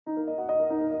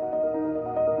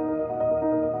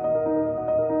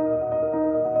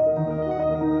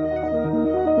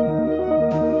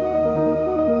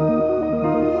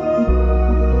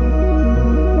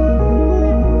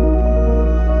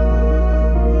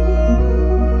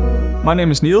My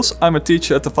name is Niels. I'm a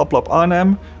teacher at the FabLab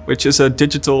Arnhem, which is a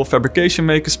digital fabrication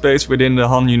makerspace within the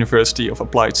Han University of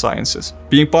Applied Sciences.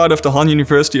 Being part of the Han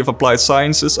University of Applied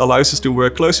Sciences allows us to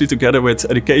work closely together with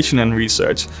education and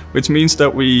research, which means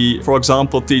that we, for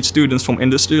example, teach students from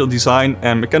industrial design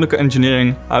and mechanical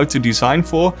engineering how to design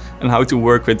for and how to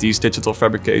work with these digital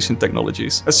fabrication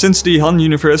technologies. Since the Han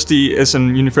University is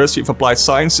an University of Applied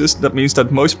Sciences, that means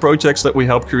that most projects that we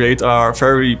help create are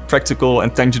very practical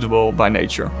and tangible by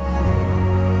nature.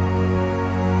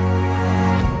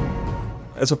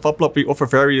 As a FabLab, we offer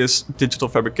various digital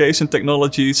fabrication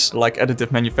technologies like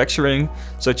additive manufacturing,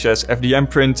 such as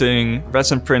FDM printing,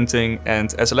 resin printing,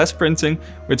 and SLS printing,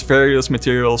 with various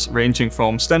materials ranging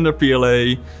from standard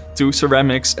PLA to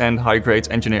ceramics and high-grade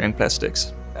engineering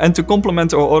plastics. And to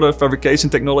complement our other fabrication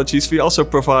technologies, we also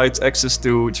provide access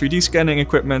to 3D scanning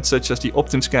equipment such as the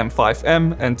OptimScan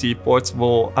 5M and the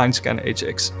portable Einscan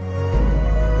HX.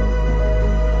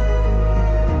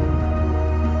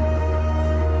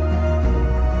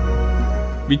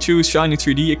 We choose Shining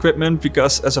 3D equipment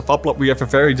because as a FabLab we have a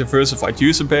very diversified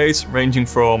user base, ranging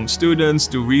from students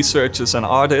to researchers and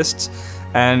artists,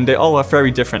 and they all have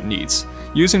very different needs.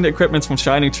 Using the equipment from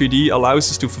Shining 3D allows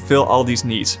us to fulfill all these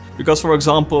needs, because for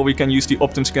example we can use the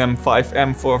OptimScan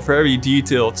 5M for very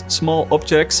detailed small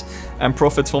objects and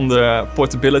profit from the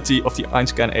portability of the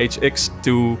Einscan HX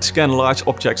to scan large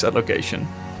objects at location.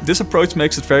 This approach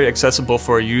makes it very accessible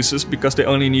for our users because they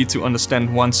only need to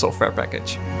understand one software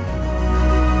package.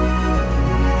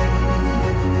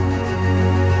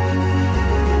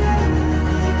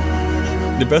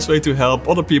 The best way to help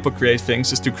other people create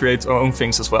things is to create our own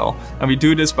things as well. And we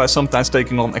do this by sometimes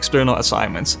taking on external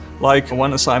assignments, like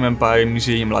one assignment by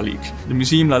Musée Lalique. The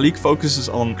Musée Lalique focuses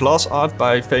on glass art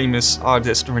by famous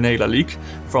artist René Lalique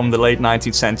from the late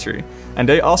 19th century. And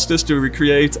they asked us to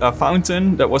recreate a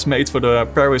fountain that was made for the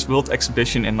Paris World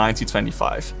Exhibition in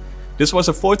 1925. This was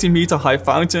a 40-meter high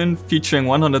fountain featuring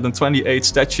 128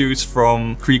 statues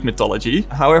from Greek mythology.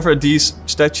 However, these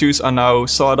statues are now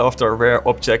sought after rare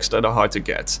objects that are hard to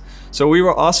get. So we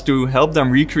were asked to help them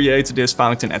recreate this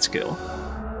fountain at scale.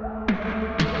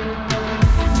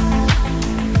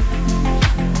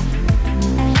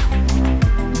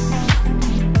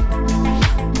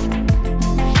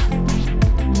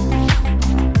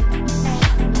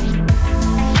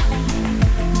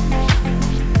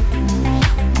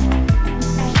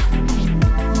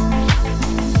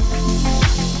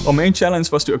 Our main challenge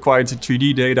was to acquire the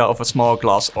 3D data of a small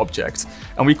glass object,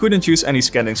 and we couldn't use any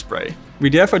scanning spray. We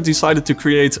therefore decided to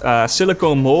create a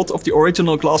silicone mold of the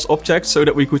original glass object so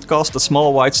that we could cast a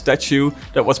small white statue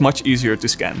that was much easier to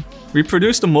scan. We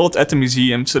produced the mold at the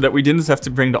museum so that we didn't have to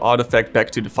bring the artifact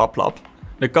back to the FabLab.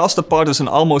 The casted part is an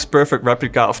almost perfect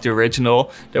replica of the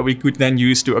original that we could then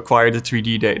use to acquire the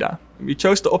 3D data. We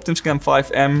chose the OptimScan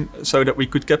 5M so that we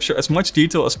could capture as much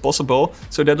detail as possible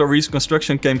so that our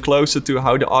reconstruction came closer to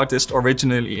how the artist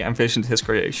originally envisioned his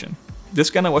creation. This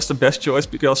scanner was the best choice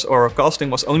because our casting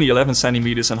was only 11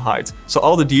 centimeters in height, so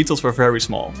all the details were very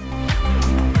small.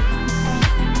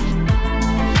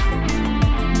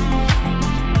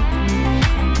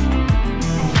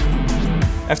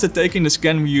 After taking the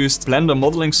scan, we used Blender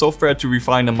modeling software to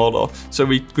refine the model, so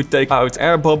we could take out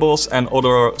air bubbles and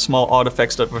other small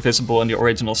artifacts that were visible in the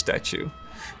original statue.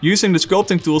 Using the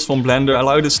sculpting tools from Blender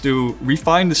allowed us to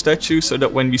refine the statue so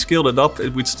that when we scaled it up,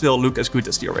 it would still look as good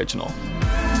as the original.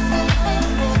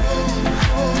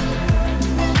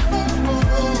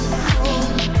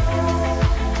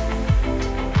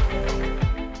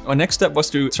 Our next step was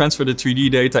to transfer the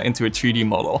 3D data into a 3D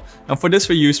model, and for this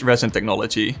we used resin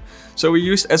technology. So we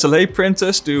used SLA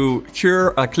printers to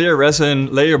cure a clear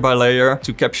resin layer by layer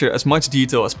to capture as much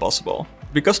detail as possible.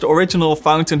 Because the original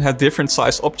fountain had different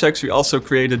sized objects, we also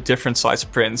created different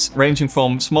sized prints, ranging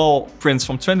from small prints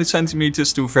from 20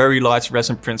 centimeters to very large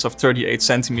resin prints of 38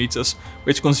 centimeters,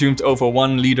 which consumed over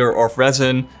 1 liter of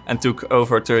resin and took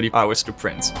over 30 hours to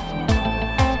print.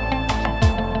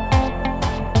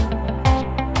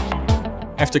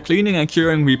 After cleaning and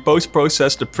curing, we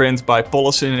post-processed the print by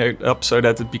polishing it up so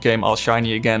that it became all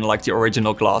shiny again like the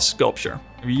original glass sculpture.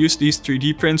 We used these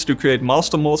 3D prints to create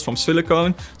master molds from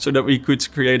silicone so that we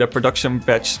could create a production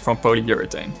batch from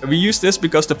polyurethane. We used this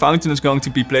because the fountain is going to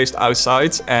be placed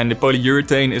outside and the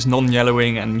polyurethane is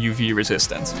non-yellowing and UV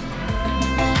resistant.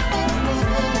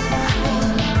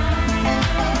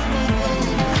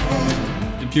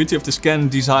 The beauty of the scan,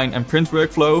 design and print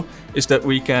workflow is that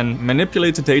we can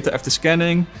manipulate the data after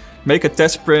scanning, make a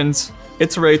test print,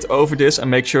 iterate over this and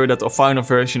make sure that our final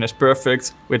version is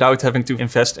perfect without having to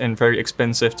invest in very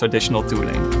expensive traditional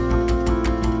tooling.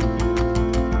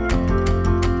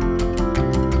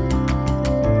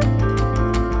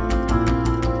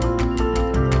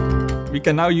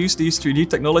 can now use these 3D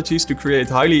technologies to create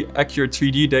highly accurate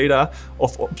 3D data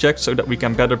of objects so that we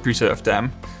can better preserve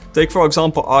them. Take for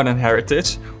example art and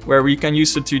heritage, where we can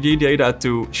use the 3D data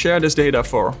to share this data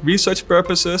for research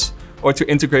purposes, or to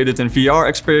integrate it in VR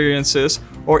experiences,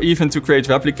 or even to create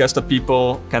replicas that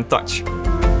people can touch.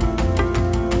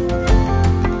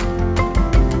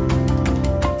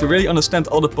 To really understand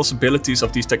all the possibilities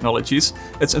of these technologies,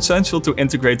 it's essential to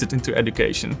integrate it into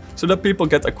education, so that people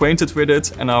get acquainted with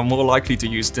it and are more likely to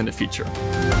use it in the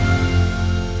future.